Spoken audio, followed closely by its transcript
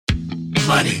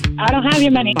money. I don't have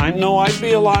your money. I know I'd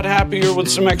be a lot happier with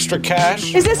some extra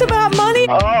cash. Is this about money?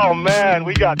 Oh, man,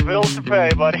 we got bills to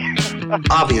pay, buddy.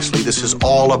 Obviously, this is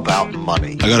all about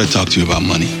money. I gotta talk to you about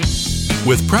money.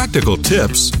 With practical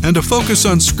tips and a focus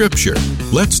on Scripture,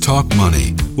 let's talk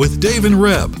money with Dave and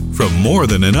Reb from More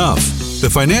Than Enough, the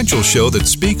financial show that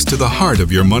speaks to the heart of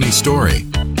your money story.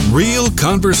 Real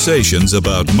conversations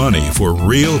about money for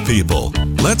real people.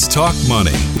 Let's talk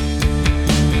money.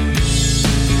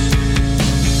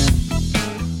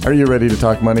 Are you ready to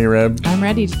talk money, Reb? I'm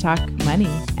ready to talk money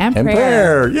and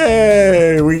prayer.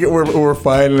 Yay! We're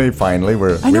finally.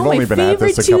 We've only been at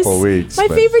this a couple of weeks. My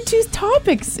favorite two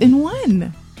topics in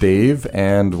one. Dave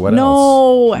and what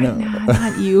else? No,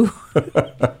 not you.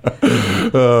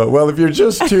 Well, if you're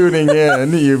just tuning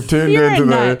in, you've tuned into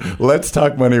the Let's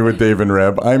Talk Money with Dave and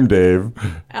Reb. I'm Dave.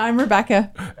 I'm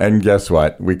Rebecca. And guess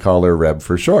what? We call her Reb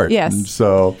for short. Yes.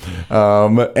 So,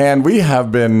 and we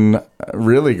have been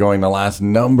really going the last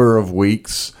number of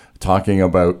weeks talking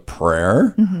about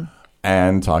prayer. Mm-hmm.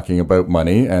 And talking about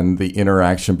money and the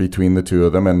interaction between the two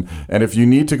of them. And if you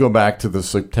need to go back to the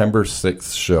September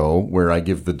 6th show where I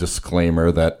give the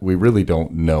disclaimer that we really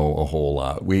don't know a whole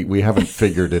lot. We haven't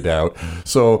figured it out.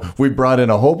 So we brought in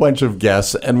a whole bunch of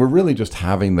guests and we're really just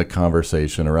having the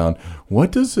conversation around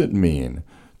what does it mean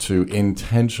to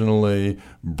intentionally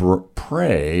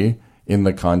pray in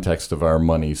the context of our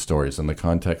money stories, in the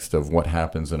context of what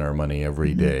happens in our money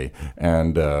every day.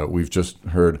 And we've just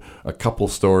heard a couple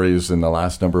stories in the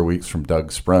last number of weeks from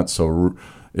Doug Sprunt. So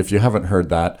if you haven't heard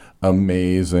that,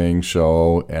 amazing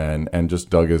show. And just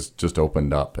Doug has just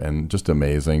opened up and just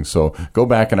amazing. So go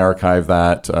back and archive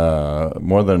that,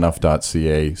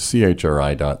 morethanenough.ca,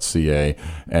 chri.ca.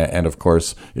 And of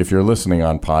course, if you're listening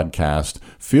on podcast,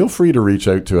 feel free to reach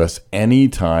out to us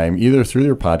anytime, either through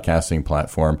your podcasting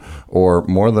platform or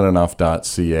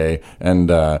morethanenough.ca.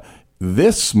 And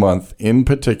this month in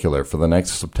particular, for the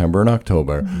next September and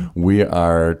October, we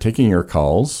are taking your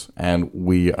calls and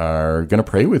we are going to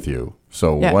pray with you.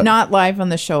 So not live on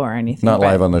the show or anything. Not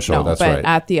live on the show, that's right. But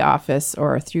at the office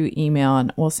or through email,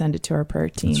 and we'll send it to our prayer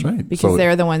team. That's right. Because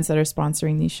they're the ones that are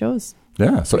sponsoring these shows.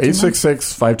 Yeah, so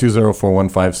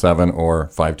 866-520-4157 or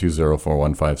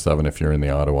 520-4157 if you're in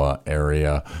the Ottawa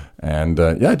area. And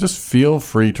just feel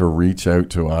free to reach out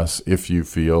to us if you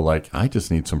feel like I just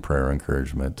need some prayer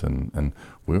encouragement. And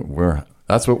we're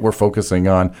that's what we're focusing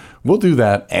on. We'll do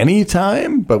that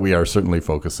anytime, but we are certainly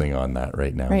focusing on that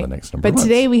right now in the next number of months. But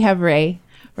today we have Ray,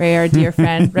 our dear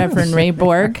friend, Reverend Ray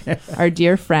Borg, our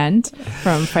dear friend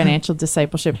from Financial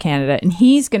Discipleship Canada. And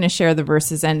he's going to share the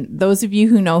verses. And those of you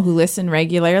who listen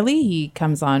regularly, he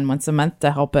comes on once a month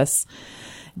to help us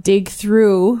dig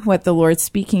through what the Lord's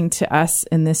speaking to us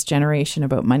in this generation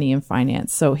about money and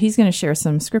finance. So he's going to share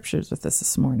some scriptures with us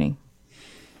this morning.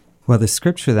 Well, the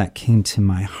scripture that came to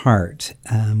my heart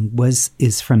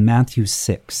is from Matthew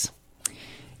 6.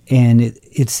 And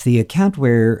it's the account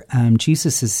where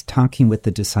Jesus is talking with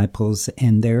the disciples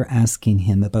and they're asking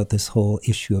him about this whole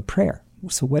issue of prayer.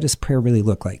 So what does prayer really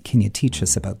look like? Can you teach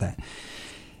us about that?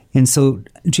 And so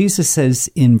Jesus says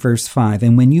in verse 5,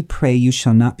 "And when you pray, you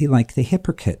shall not be like the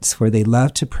hypocrites, for they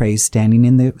love to pray standing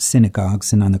in the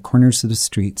synagogues and on the corners of the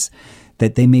streets,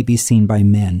 that they may be seen by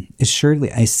men.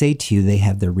 Assuredly, I say to you, they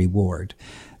have their reward.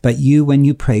 But you, when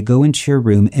you pray, go into your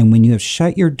room, and when you have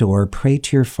shut your door, pray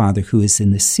to your Father who is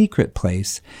in the secret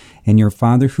place, and your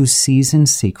Father who sees in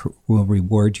secret will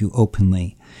reward you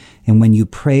openly. And when you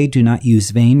pray, do not use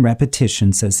vain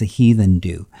repetitions as the heathen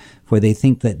do, for they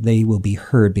think that they will be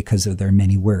heard because of their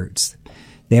many words.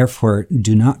 Therefore,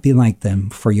 do not be like them,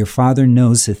 for your Father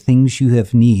knows the things you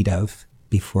have need of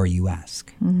before you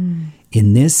ask.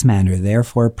 In this manner,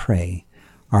 therefore, pray,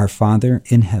 Our Father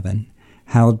in heaven,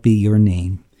 hallowed be your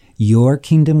name. Your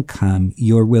kingdom come,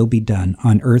 your will be done,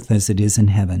 on earth as it is in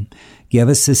heaven. Give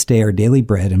us this day our daily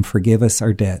bread, and forgive us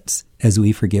our debts, as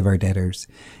we forgive our debtors.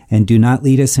 And do not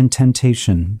lead us in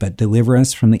temptation, but deliver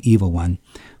us from the evil one.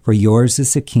 For yours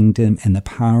is the kingdom, and the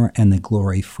power, and the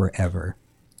glory forever.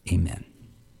 Amen."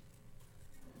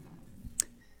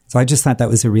 So I just thought that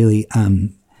was a really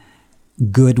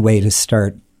good way to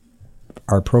start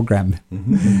our program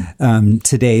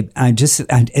today.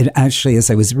 Actually, as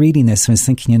I was reading this, I was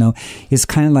thinking, it's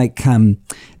kind of like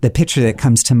the picture that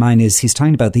comes to mind is he's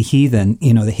talking about the heathen,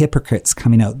 the hypocrites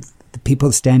coming out, the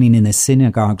people standing in the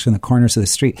synagogues in the corners of the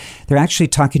street. They're actually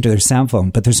talking to their cell phone,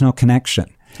 but there's no connection.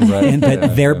 Right.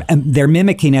 But they're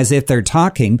mimicking as if they're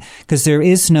talking, because there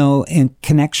is no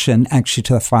connection actually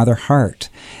to the Father heart.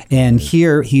 And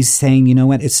here he's saying, you know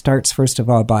what? It starts first of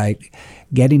all by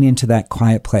getting into that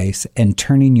quiet place and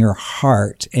turning your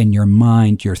heart and your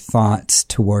mind, your thoughts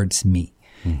towards me.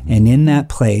 And in that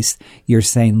place, you're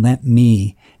saying, let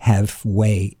me have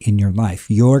way in your life.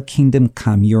 Your kingdom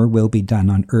come, your will be done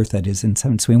on earth that is in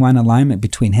heaven. So we want alignment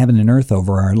between heaven and earth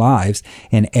over our lives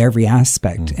in every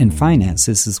aspect. And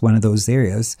finances is one of those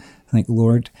areas. Like,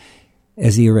 Lord,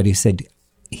 as he already said,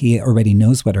 he already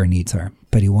knows what our needs are,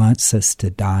 but he wants us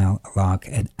to dialogue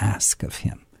and ask of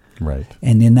him. Right.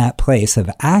 And in that place of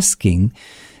asking,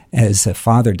 as a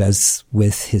father does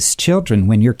with his children,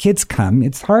 when your kids come,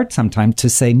 it's hard sometimes to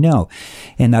say no.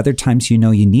 And other times you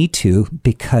know you need to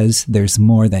because there's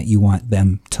more that you want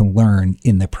them to learn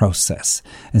in the process.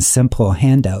 A simple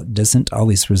handout doesn't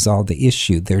always resolve the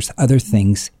issue. There's other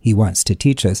things he wants to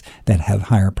teach us that have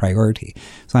higher priority.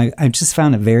 So I just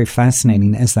found it very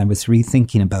fascinating as I was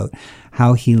rethinking about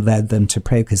how he led them to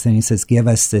pray, because then he says, give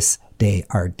us this day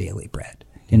our daily bread.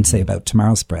 Didn't say about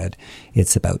tomorrow's bread.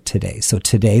 It's about today. So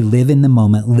today, live in the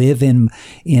moment, live in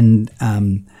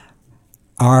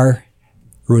our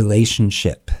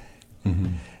relationship.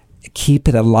 Keep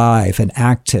it alive and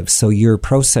active so you're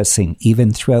processing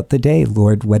even throughout the day.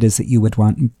 Lord, what is it you would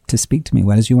want to speak to me?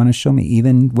 What is you want to show me?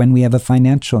 Even when we have a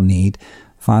financial need,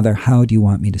 Father, how do you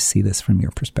want me to see this from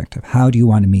your perspective? How do you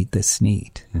want to meet this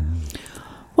need?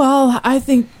 Well, I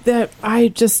think that I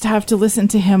just have to listen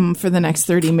to him for the next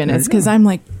 30 minutes because I'm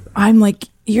like,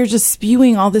 you're just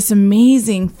spewing all this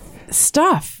amazing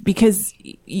stuff because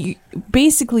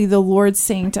basically the Lord's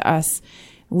saying to us,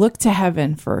 look to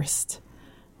heaven first.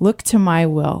 Look to my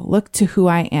will. Look to who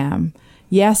I am.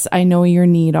 Yes, I know your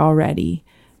need already,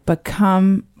 but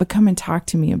come and talk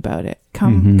to me about it.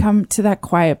 Come to that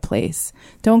quiet place.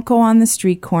 Don't go on the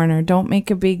street corner. Don't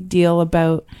make a big deal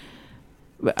about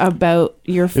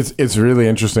your it's really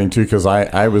interesting too, because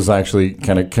I was actually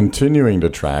kind of continuing to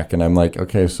track, and I'm like,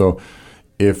 okay, so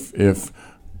if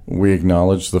we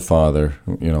acknowledge the Father,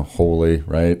 holy,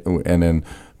 right, and then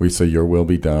we say your will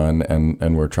be done,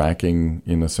 and we're tracking,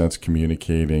 in a sense,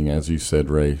 communicating, as you said,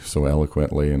 Ray, so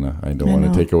eloquently, and I don't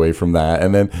want to take away from that,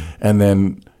 and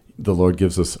then the Lord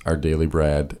gives us our daily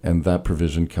bread, and that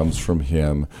provision comes from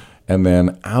him. And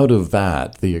then out of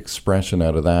that, the expression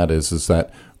out of that is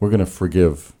that we're going to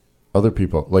forgive other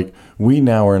people. Like, we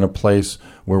now are in a place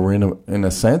where we're in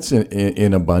a sense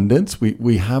in abundance.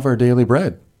 We have our daily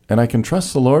bread, and I can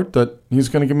trust the Lord that he's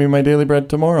going to give me my daily bread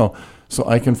tomorrow, so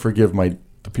I can forgive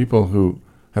the people who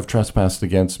have trespassed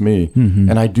against me.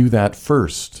 And I do that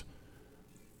first,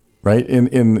 right?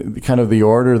 In kind of the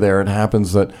order there, it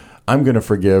happens that I'm going to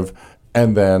forgive,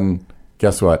 and then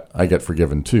guess what? I get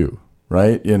forgiven too.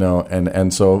 Right,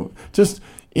 and so just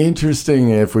interesting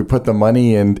if we put the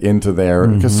money into there,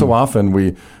 because so often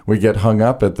we get hung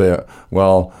up at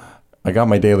I got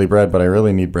my daily bread, but I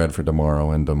really need bread for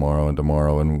tomorrow and tomorrow and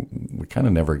tomorrow, and we kind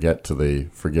of never get to the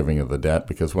forgiving of the debt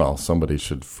because somebody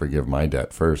should forgive my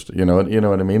debt first. You know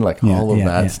what I mean? Like all of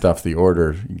that stuff, the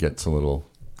order gets a little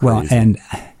crazy. Well, and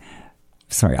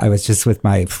sorry, I was just with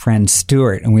my friend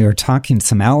Stuart, and we were talking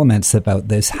some elements about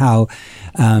this, how.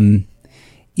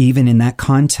 Even in that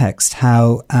context,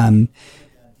 how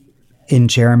in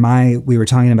Jeremiah, we were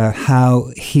talking about how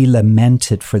he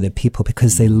lamented for the people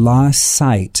because they lost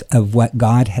sight of what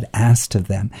God had asked of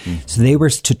them. So they were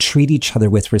to treat each other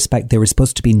with respect. There was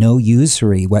supposed to be no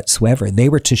usury whatsoever. They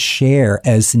were to share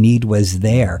as need was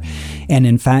there. And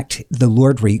in fact, the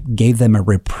Lord gave them a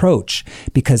reproach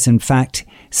because, in fact,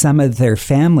 some of their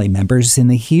family members in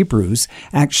the Hebrews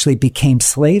actually became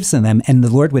slaves in them, and the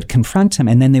Lord would confront them,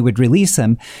 and then they would release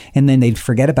them, and then they'd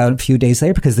forget about it a few days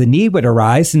later because the need would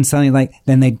arise, and suddenly,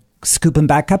 then they'd scoop them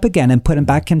back up again and put them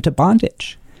back into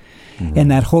bondage.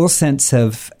 And that whole sense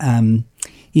of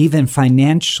even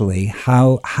financially,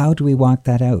 how do we walk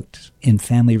that out in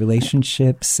family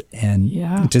relationships? And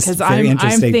just very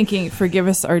interesting. I'm thinking, forgive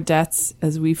us our debts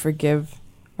as we forgive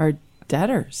our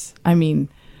debtors. I mean,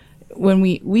 when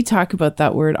we talk about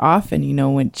that word often,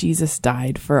 when Jesus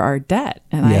died for our debt,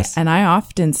 and I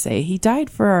often say he died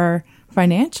for our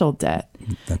financial debt.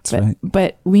 That's right.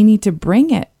 But we need to bring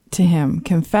it to him,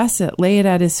 confess it, lay it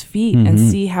at his feet, and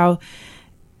see how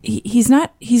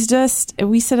he's just,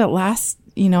 we said it last,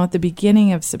 at the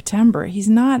beginning of September, he's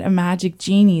not a magic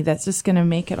genie that's just going to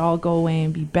make it all go away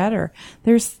and be better.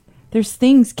 There's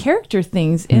things, character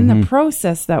things in the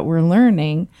process that we're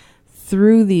learning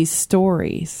through these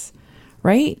stories.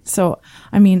 Right. So,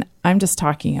 I mean, I'm just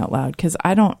talking out loud because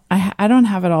I don't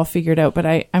have it all figured out, but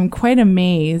I'm quite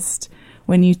amazed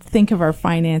when you think of our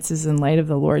finances in light of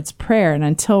the Lord's Prayer. And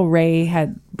until Ray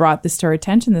had brought this to our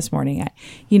attention this morning,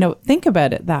 think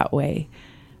about it that way.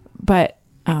 But,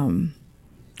 you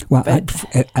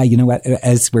know what?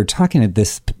 As we're talking,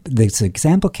 this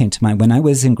example came to mind when I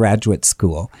was in graduate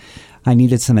school. I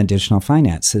needed some additional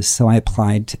finances. So I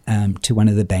applied to one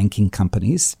of the banking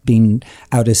companies, being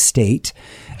out of state.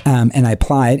 And I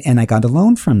applied and I got a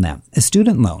loan from them, a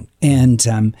student loan. And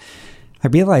I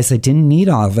realized I didn't need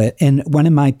all of it. And one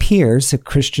of my peers, a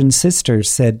Christian sister,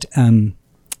 said,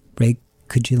 Ray,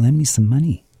 could you lend me some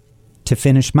money to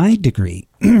finish my degree?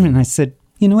 And I said,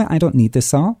 you know what? I don't need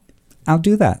this all. I'll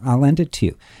do that. I'll lend it to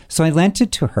you. So I lent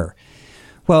it to her.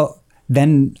 Well,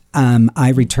 then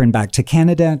I returned back to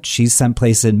Canada. She's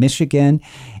someplace in Michigan,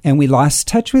 and we lost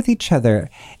touch with each other.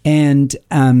 And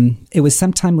it was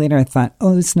sometime later I thought,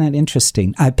 oh, it's not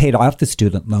interesting. I paid off the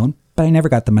student loan, but I never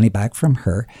got the money back from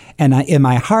her. And in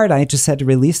my heart, I just had to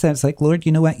release that. It's like, Lord,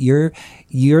 you know what? You're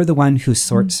the one who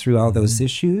sorts through all those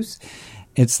issues.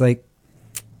 It's like,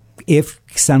 if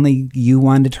suddenly you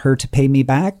wanted her to pay me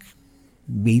back,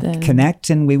 we'd connect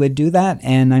and we would do that.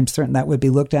 And I'm certain that would be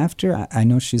looked after. I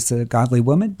know she's a godly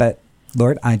woman, but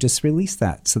Lord, I just released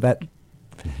that. So that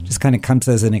just kind of comes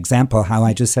as an example how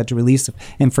I just had to release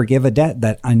and forgive a debt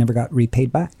that I never got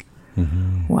repaid back.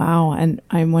 Mm-hmm. Wow. And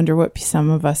I wonder what some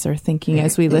of us are thinking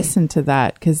as we listen to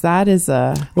that, because that is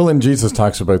well, and Jesus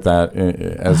talks about that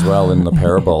as well in the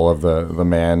parable of the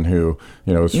man who,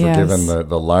 is forgiven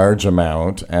the large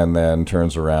amount and then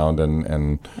turns around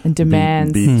and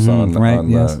demands beats on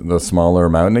the smaller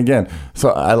amount. And again, so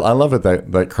I love it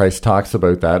that Christ talks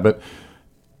about that. But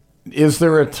is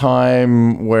there a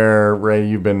time where, Ray,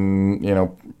 you've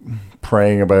been,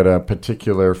 praying about a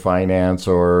particular finance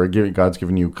or God's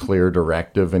given you clear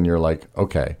directive and you're like,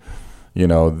 okay,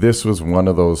 this was one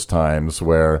of those times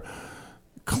where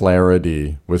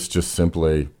clarity was just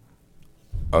simply,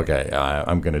 okay,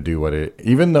 I'm going to do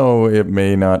even though it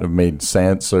may not have made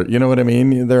sense, or, you know what I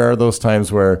mean? There are those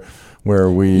times where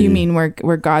we... You mean where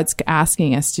God's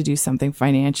asking us to do something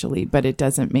financially, but it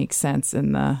doesn't make sense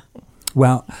in the...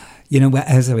 Well,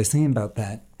 as I was thinking about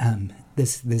that,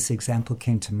 this example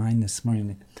came to mind this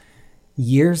morning.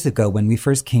 Years ago, when we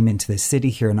first came into the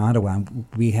city here in Ottawa,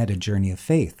 we had a journey of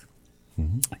faith.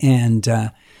 Mm-hmm. And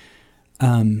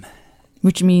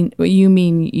you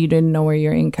mean you didn't know where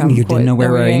your income you didn't know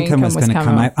where our income was going to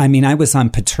come. I was on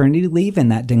paternity leave,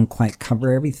 and that didn't quite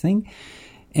cover everything.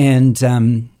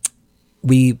 And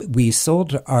we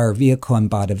sold our vehicle and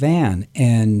bought a van,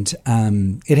 and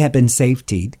it had been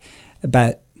safetied,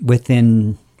 but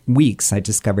within weeks, I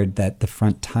discovered that the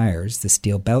front tires, the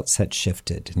steel belts had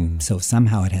shifted. So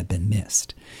somehow it had been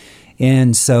missed.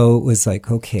 And so it was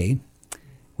like, okay,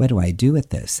 what do I do with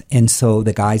this? And so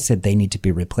the guy said they need to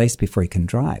be replaced before he can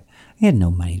drive. I had no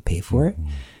money to pay for it.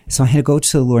 So I had to go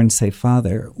to the Lord and say,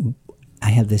 Father, I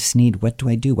have this need. What do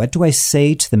I do? What do I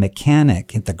say to the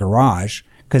mechanic at the garage?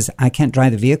 Because I can't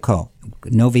drive the vehicle.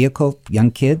 No vehicle,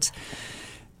 young kids.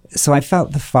 So I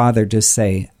felt the Father just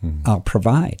say, I'll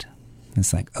provide.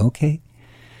 It's like, okay.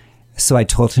 So I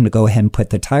told him to go ahead and put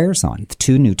the tires on,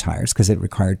 2 new tires, because it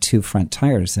required 2 front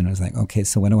tires. And I was like, okay,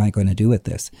 so what am I going to do with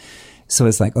this? So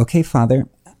it's like, okay, Father,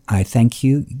 I thank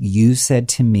you. You said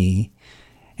to me,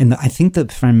 and I think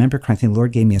that if I remember correctly, the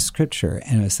Lord gave me a scripture,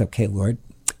 and it was, okay, Lord,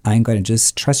 I'm going to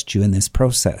just trust you in this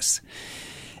process.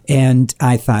 And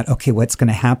I thought, okay, what's going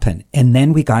to happen? And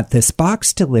then we got this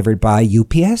box delivered by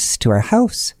UPS to our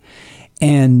house.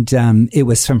 And it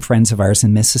was from friends of ours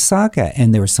in Mississauga,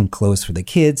 and there were some clothes for the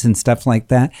kids and stuff like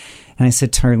that. And I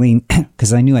said to Arlene,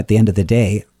 because I knew at the end of the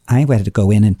day, I had to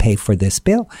go in and pay for this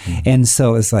bill. And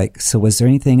so it was like, so was there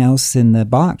anything else in the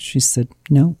box? She said,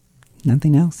 no,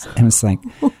 nothing else. And it's like,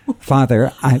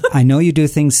 Father, I know you do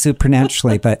things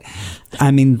supernaturally, but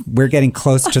we're getting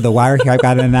close to the wire here. I've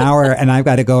got an hour, and I've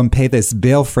got to go and pay this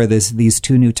bill for these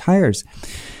 2 new tires.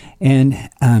 And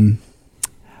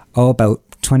about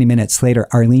 20 minutes later,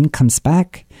 Arlene comes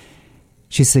back.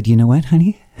 She said, you know what,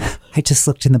 honey? I just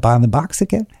looked in the bottom of the box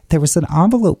again. There was an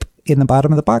envelope in the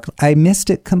bottom of the box. I missed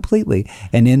it completely.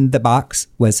 And in the box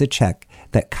was a check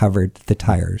that covered the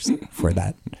tires for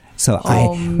that. So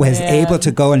I was able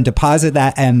to go and deposit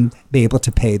that and be able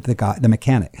to pay the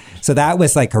mechanic. So that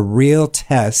was like a real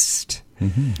test.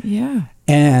 Mm-hmm. Yeah.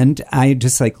 And I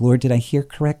just like, Lord, did I hear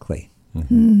correctly?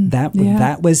 Mm-hmm.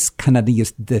 That was kind of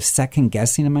the second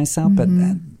guessing of myself, but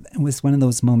it was one of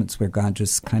those moments where God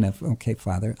just kind of, okay,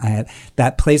 Father, I had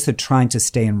that place of trying to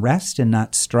stay in rest and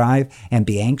not strive and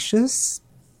be anxious.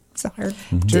 It's a hard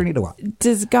journey to walk.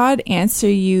 Does God answer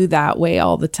you that way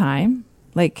all the time?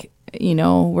 Like,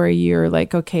 where you're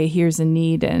like, okay, here's a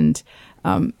need, and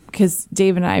because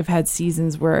Dave and I have had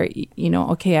seasons where,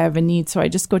 okay, I have a need, so I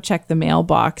just go check the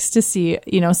mailbox to see,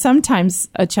 sometimes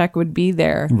a check would be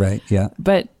there. Right, yeah.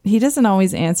 But he doesn't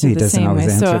always answer the same way. He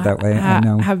doesn't always answer it that way, I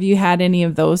know. Have you had any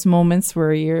of those moments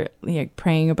where you're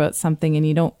praying about something and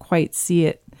you don't quite see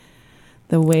it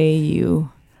the way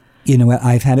you... You know what?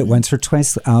 I've had it once or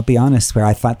twice, I'll be honest, where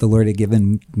I thought the Lord had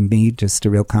given me just a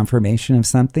real confirmation of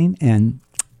something, and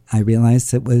I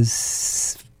realized it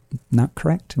was not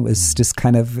correct. It was just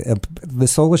kind of the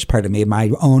soulish part of me, my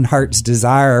own heart's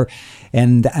desire,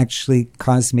 and actually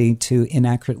caused me to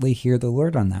inaccurately hear the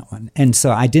Lord on that one. And so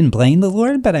I didn't blame the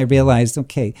Lord, but I realized,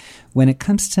 okay, when it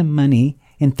comes to money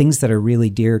and things that are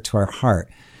really dear to our heart,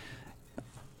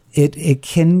 it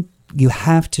can... You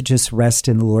have to just rest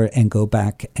in the Lord and go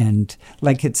back and,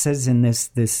 like it says in this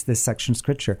section of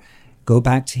Scripture, go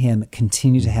back to Him,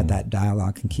 continue to have that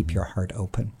dialogue and keep your heart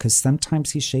open. Because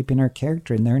sometimes He's shaping our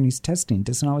character in there and He's testing. He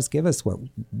doesn't always give us what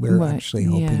we're actually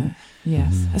hoping. Yeah.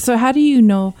 Yes. So how do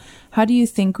you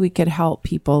think we could help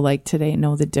people like today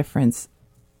know the difference?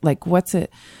 Like, what's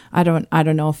it? I don't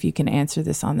know if you can answer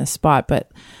this on the spot,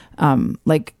 but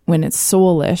like when it's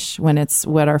soulish, when it's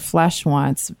what our flesh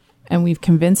wants, and we've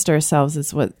convinced ourselves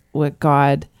it's what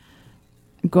God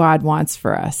wants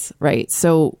for us, right?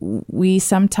 So we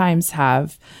sometimes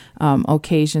have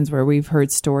occasions where we've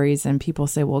heard stories and people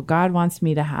say, well, God wants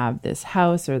me to have this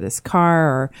house or this car,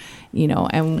 or,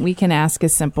 and we can ask a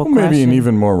simple question. Maybe and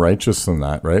even more righteous than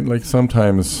that, right? Like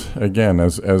sometimes, again,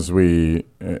 as we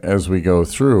go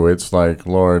through, it's like,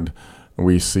 Lord,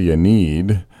 we see a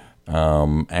need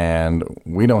and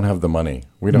we don't have the money.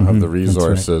 We don't have the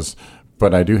resources.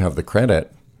 But I do have the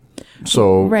credit.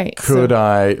 So could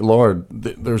I, Lord,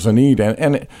 there's a need.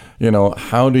 And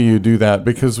how do you do that?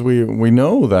 Because we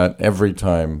know that every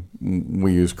time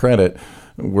we use credit,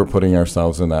 we're putting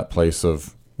ourselves in that place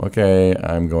of, okay,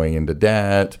 I'm going into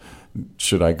debt.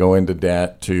 Should I go into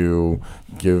debt to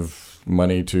give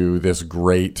money to this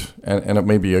great, and it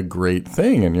may be a great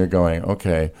thing. And you're going,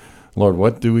 okay, Lord,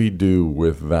 what do we do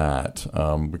with that?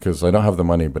 Because I don't have the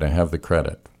money, but I have the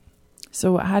credit.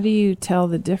 So how do you tell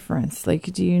the difference? Like,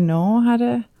 do you know how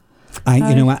to?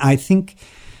 I think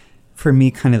for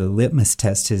me, kind of the litmus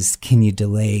test is, can you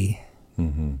delay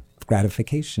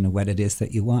gratification of what it is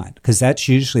that you want? Because that's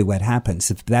usually what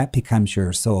happens. If that becomes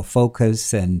your sole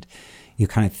focus and you're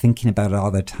kind of thinking about it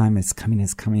all the time, it's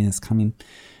coming,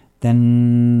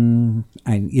 then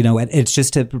it's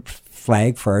just a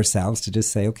flag for ourselves to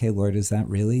just say, okay, Lord, is that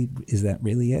really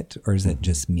it? Or is it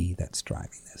just me that's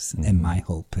driving this and my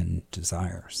hope and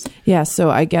desires? Yeah.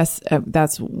 So I guess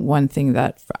that's one thing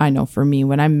that I know for me,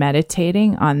 when I'm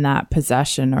meditating on that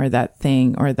possession or that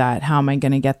thing or that, how am I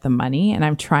going to get the money? And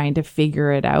I'm trying to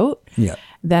figure it out. Yeah.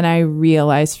 Then I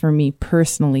realize for me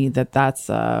personally that's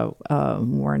a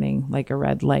warning, like a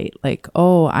red light, like,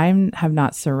 oh, I have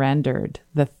not surrendered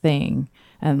the thing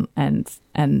and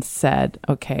said,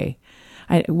 okay,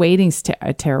 waiting's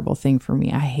a terrible thing for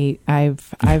me.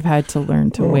 I've had to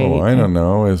learn to wait. I don't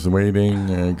know. Is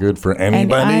waiting good for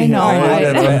anybody? I know.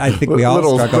 I think we all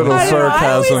struggle. Little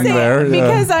sarcasm there.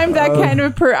 Because I'm that kind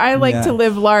of I like to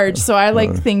live large, so I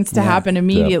like things to happen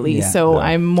immediately. Yeah. So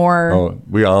I'm more. Oh,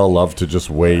 we all love to just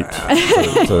wait.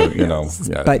 But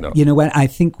you know what? I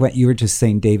think what you were just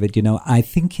saying, David. I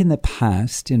think in the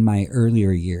past, in my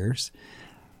earlier years,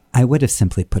 I would have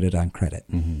simply put it on credit.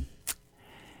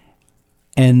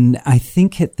 And I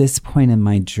think at this point in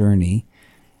my journey,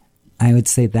 I would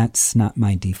say that's not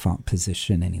my default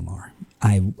position anymore.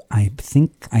 I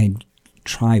think I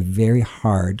try very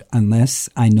hard, unless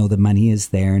I know the money is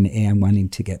there and I'm wanting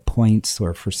to get points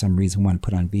or for some reason want to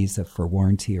put on Visa for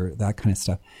warranty or that kind of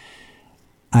stuff.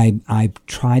 I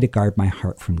try to guard my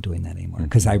heart from doing that anymore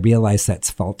because I realize that's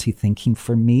faulty thinking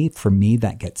for me. For me,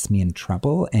 that gets me in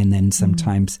trouble. And then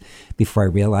sometimes before I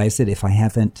realize it, if I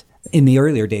haven't, in the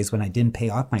earlier days when I didn't pay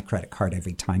off my credit card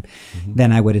every time,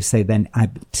 then I would have said,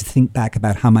 to think back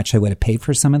about how much I would have paid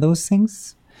for some of those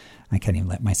things. I can't even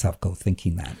let myself go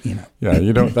thinking that, Yeah,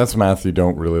 you don't. That's math you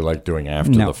don't really like doing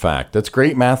after the fact. That's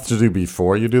great math to do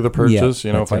before you do the purchase.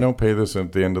 If I don't pay this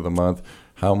at the end of the month,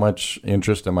 how much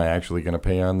interest am I actually going to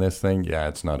pay on this thing? Yeah,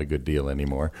 it's not a good deal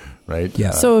anymore, right?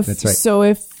 Yeah. So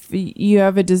if you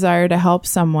have a desire to help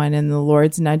someone and the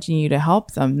Lord's nudging you to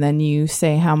help them, then you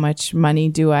say, how much money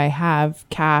do I have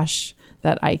cash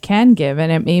that I can give?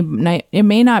 And it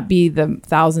may not be the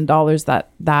 $1,000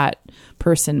 that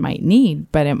person might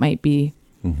need, but it might be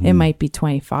it might be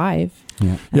 25.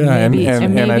 Yeah, and maybe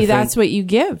I that's what you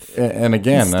give. And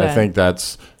again, instead. I think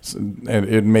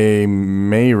it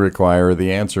may require,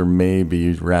 the answer may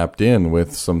be wrapped in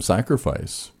with some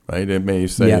sacrifice, right? It may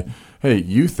say, hey,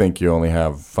 you think you only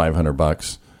have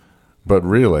 $500, But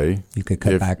really, You could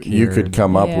cut if back you here. could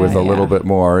come up with a little bit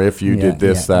more if you did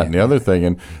this, that, and the other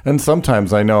thing. And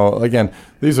sometimes I know, again,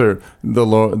 these are the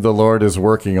Lord is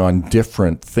working on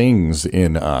different things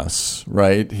in us,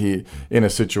 right? He in a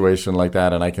situation like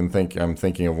that, and I'm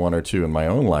thinking of one or two in my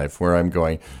own life where I'm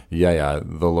going, the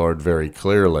Lord very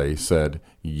clearly said,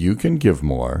 you can give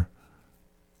more.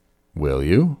 Will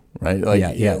you? Right?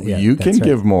 Like, you can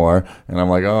give more. And I'm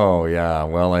like, oh, yeah,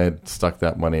 well, I had stuck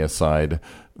that money aside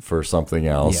for something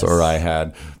else, or I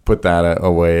had put that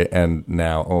away, and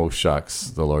now, oh,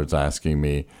 shucks, the Lord's asking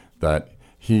me that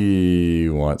he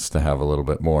wants to have a little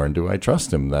bit more. And do I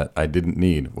trust him that I didn't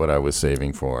need what I was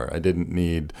saving for? I didn't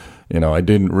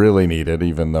really need it,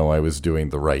 even though I was doing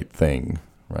the right thing,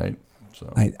 right?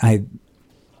 So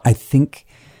I think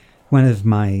one of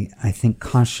my,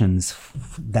 cautions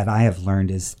that I have learned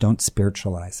is don't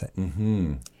spiritualize it.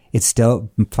 Mm-hmm. It's still,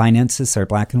 finances are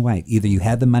black and white. Either you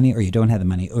have the money or you don't have the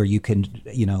money, or you can,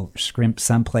 scrimp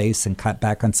someplace and cut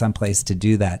back on someplace to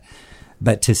do that.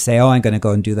 But to say, I'm going to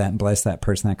go and do that and bless that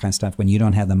person, that kind of stuff, when you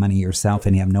don't have the money yourself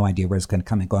and you have no idea where it's going to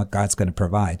come and go, God's going to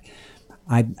provide.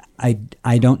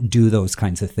 I don't do those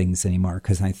kinds of things anymore,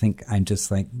 because I think I'm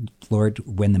just like, Lord,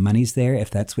 when the money's there,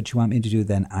 if that's what you want me to do,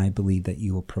 then I believe that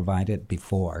you will provide it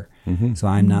before. Mm-hmm. So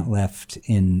I'm not left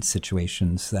in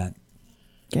situations that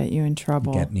get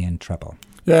me in trouble.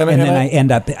 Yeah, and then I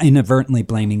end up inadvertently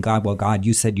blaming God. Well, God,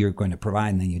 you said you were going to provide,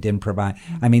 and then you didn't provide.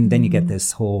 I mean, then you get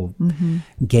this whole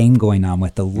game going on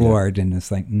with the Lord, and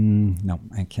it's like, no,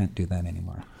 I can't do that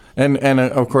anymore. And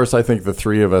of course, I think the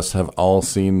three of us have all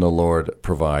seen the Lord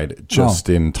provide just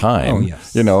in time. Oh,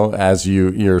 yes. As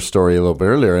your story a little bit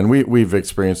earlier, and we've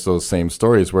experienced those same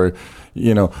stories where,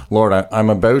 Lord, I'm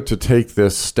about to take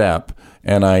this step,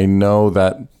 and I know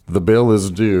that the bill is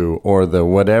due, or the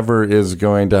whatever is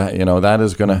going to, that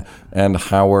is going to, and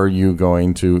how are you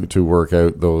going to work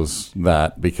out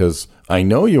that? Because I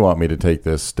know you want me to take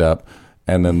this step,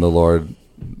 and then the Lord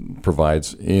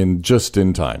provides just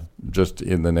in time, just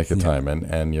in the nick of time.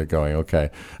 And you're going,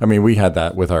 okay. I mean, we had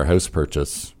that with our house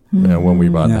purchase when we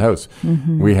bought the house.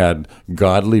 Mm-hmm. We had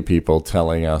godly people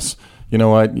telling us, you know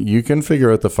what, you can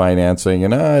figure out the financing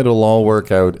and it'll all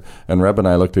work out. And Reb and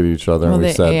I looked at each other and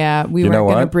we said, we weren't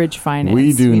going to bridge finance.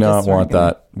 We do not want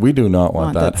that. We do not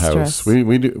want that house. We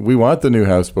want the new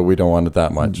house, but we don't want it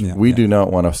that much. We do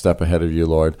not want to step ahead of you,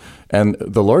 Lord. And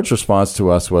the Lord's response to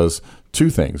us was two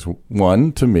things.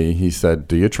 One, to me, he said,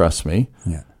 do you trust me?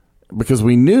 Yeah. Because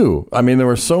we knew, there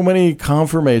were so many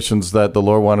confirmations that the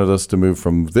Lord wanted us to move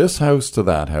from this house to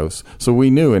that house. So we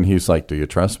knew, and he's like, do you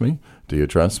trust me? Do you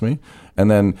trust me? And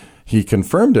then he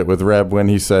confirmed it with Reb when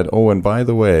he said, oh, and by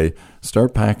the way,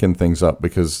 start packing things up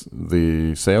because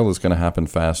the sale is going to happen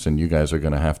fast and you guys are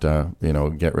going to have to,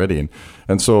 get ready.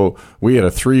 And so we had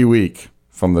a 3-week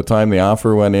from the time the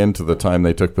offer went in to the time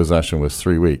they took possession was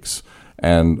 3 weeks.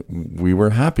 And we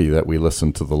were happy that we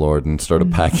listened to the Lord and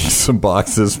started packing some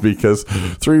boxes because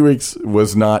 3 weeks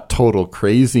was not total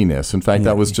craziness. In fact,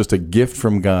 that was just a gift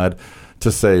from God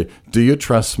to say, do you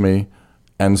trust me?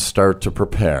 And start to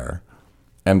prepare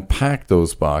and pack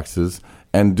those boxes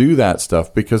and do that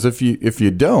stuff. Because if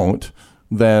you don't,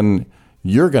 then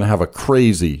you're going to have a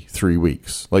crazy 3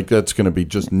 weeks. Like that's going to be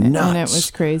just nuts. And it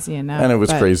was crazy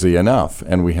enough. Crazy enough.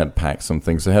 And we had packed some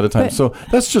things ahead of time. So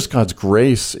that's just God's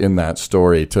grace in that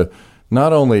story to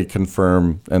not only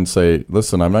confirm and say,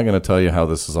 listen, I'm not going to tell you how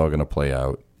this is all going to play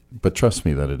out, but trust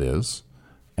me that it is.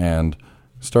 And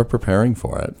start preparing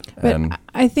for it. But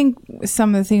I think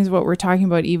some of the things what we're talking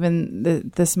about, even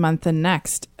this month and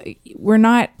next, we're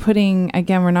not putting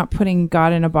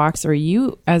God in a box or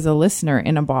you as a listener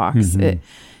in a box. Mm-hmm.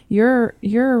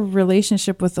 Your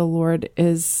relationship with the Lord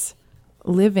is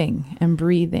living and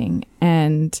breathing,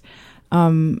 and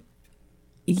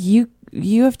you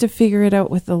have to figure it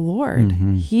out with the Lord.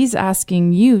 Mm-hmm. He's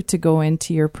asking you to go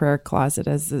into your prayer closet,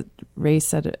 as Ray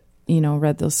said,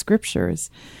 read those scriptures.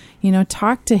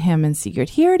 Talk to him in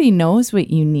secret. He already knows what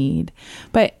you need.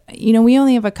 But, we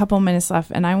only have a couple minutes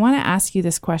left. And I want to ask you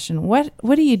this question. What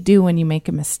do you do when you make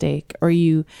a mistake or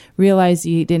you realize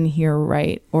you didn't hear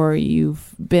right or you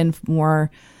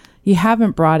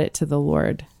haven't brought it to the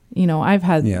Lord? I've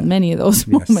had many of those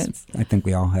moments. I think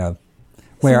we all have.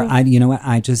 Where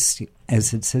I just,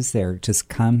 as it says there, just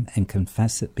come and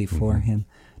confess it before him.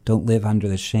 Don't live under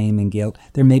the shame and guilt.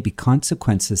 There may be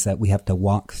consequences that we have to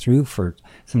walk through for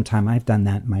some time. I've done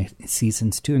that in my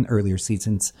seasons too, in earlier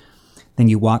seasons. Then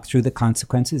you walk through the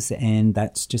consequences, and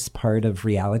that's just part of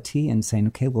reality and saying,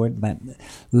 okay, Lord,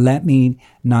 let me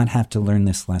not have to learn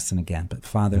this lesson again. But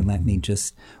Father, let me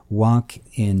just walk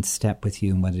in step with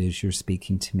you and what it is you're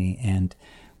speaking to me. And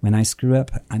when I screw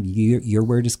up, your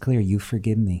word is clear. You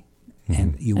forgive me.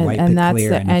 and you wipe and it that's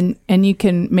clear. and you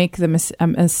can make the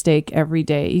mistake every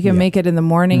day. You can make it in the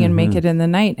morning and make it in the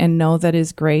night, and know that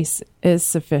His grace is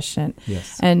sufficient.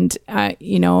 Yes. And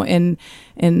in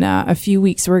a few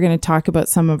weeks, we're going to talk about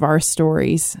some of our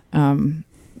stories,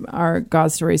 our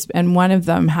God stories, and one of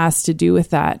them has to do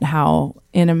with that. How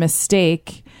in a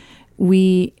mistake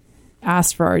we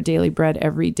asked for our daily bread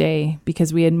every day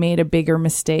because we had made a bigger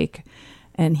mistake,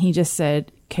 and He just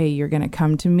said, okay, you're going to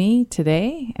come to me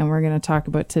today, and we're going to talk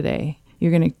about today.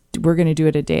 We're going to do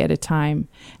it a day at a time.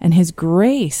 And His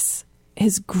grace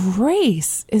is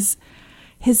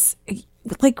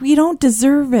like, we don't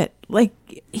deserve it. Like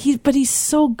but He's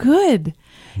so good.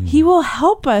 He will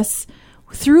help us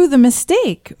through the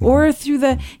mistake or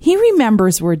through He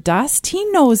remembers we're dust. He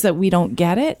knows that we don't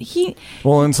get it.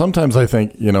 And sometimes I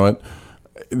think,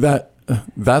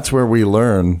 that's where we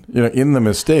learn, in the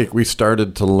mistake, we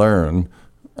started to learn.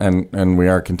 And we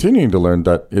are continuing to learn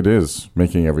that it is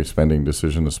making every spending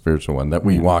decision a spiritual one, that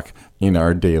we walk in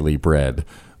our daily bread.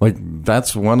 Like,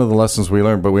 that's one of the lessons we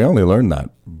learn, but we only learn that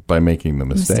by making the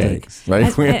mistake,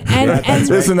 right?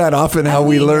 Isn't that often how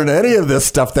we learn any of this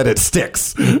stuff, that it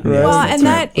sticks? Right? Well, and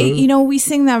that, we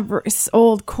sing that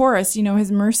old chorus,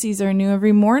 His mercies are new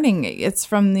every morning. It's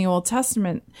from the Old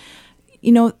Testament,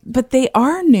 but they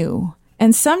are new.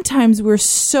 And sometimes we're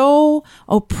so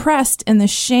oppressed in the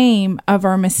shame of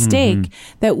our mistake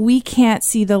that we can't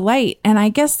see the light. And I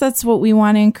guess that's what we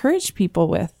want to encourage people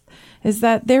with, is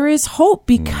that there is hope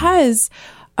because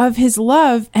of His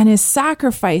love and His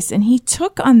sacrifice. And He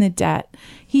took on the debt.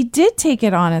 He did take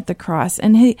it on at the cross.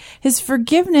 And His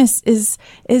forgiveness is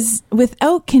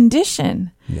without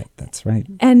condition. Yeah, that's right.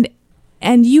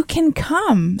 And you can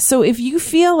come. So if you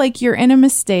feel like you're in a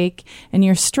mistake and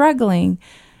you're struggling,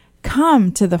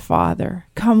 come to the Father.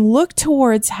 Come look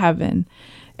towards heaven.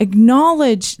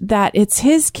 Acknowledge that it's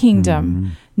His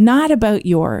kingdom, not about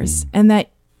yours, and that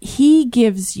He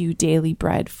gives you daily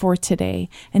bread for today.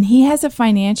 And He has a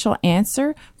financial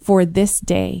answer for this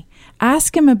day.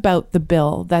 Ask Him about the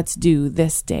bill that's due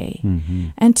this day.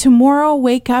 And tomorrow,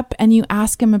 wake up and you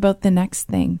ask Him about the next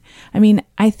thing. I mean,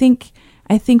 I think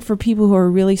for people who are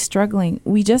really struggling,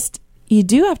 you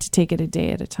do have to take it a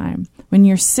day at a time. When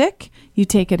you're sick, you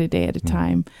take it a day at a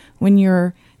time. When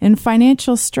you're in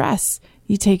financial stress,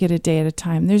 you take it a day at a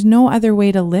time. There's no other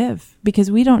way to live because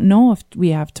we don't know if we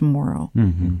have tomorrow.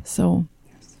 So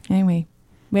anyway,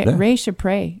 Ray should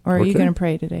pray. Or are you going to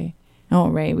pray today? Oh,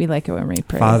 Ray, we like it when Ray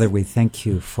prays. Father, we thank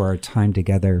You for our time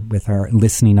together with our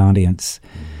listening audience.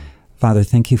 Father,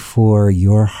 thank You for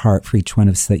Your heart for each one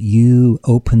of us, that You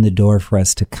open the door for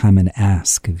us to come and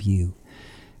ask of You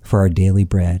for our daily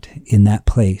bread. In that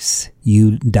place,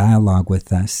 You dialogue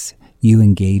with us, You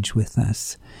engage with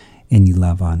us, and You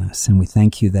love on us. And we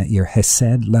thank You that Your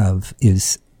Hesed love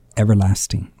is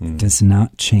everlasting, does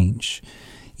not change.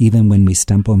 Even when we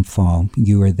stumble and fall,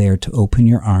 You are there to open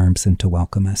Your arms and to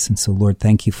welcome us. And so, Lord,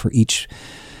 thank You for each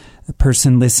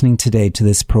person listening today to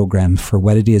this program, for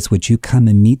what it is. Would You come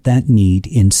and meet that need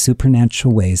in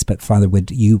supernatural ways? But Father,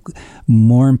 would You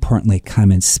more importantly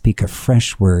come and speak a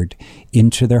fresh word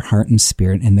into their heart and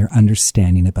spirit and their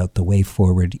understanding about the way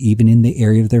forward, even in the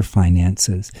area of their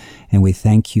finances. And we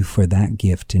thank You for that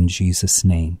gift in Jesus'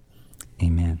 name.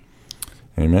 Amen.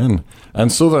 Amen. And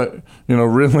so that,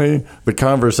 really the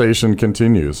conversation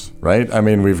continues, right? I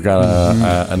mean, we've got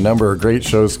a number of great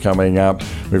shows coming up.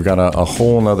 We've got a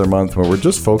whole nother month where we're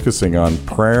just focusing on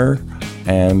prayer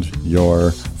and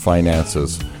your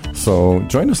finances. So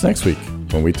join us next week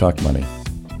when we talk money.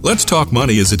 Let's Talk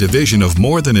Money is a division of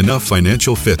More Than Enough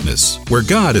Financial Fitness, where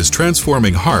God is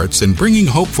transforming hearts and bringing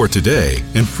hope for today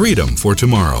and freedom for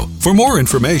tomorrow. For more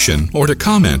information or to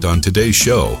comment on today's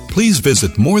show, please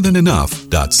visit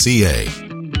morethanenough.ca.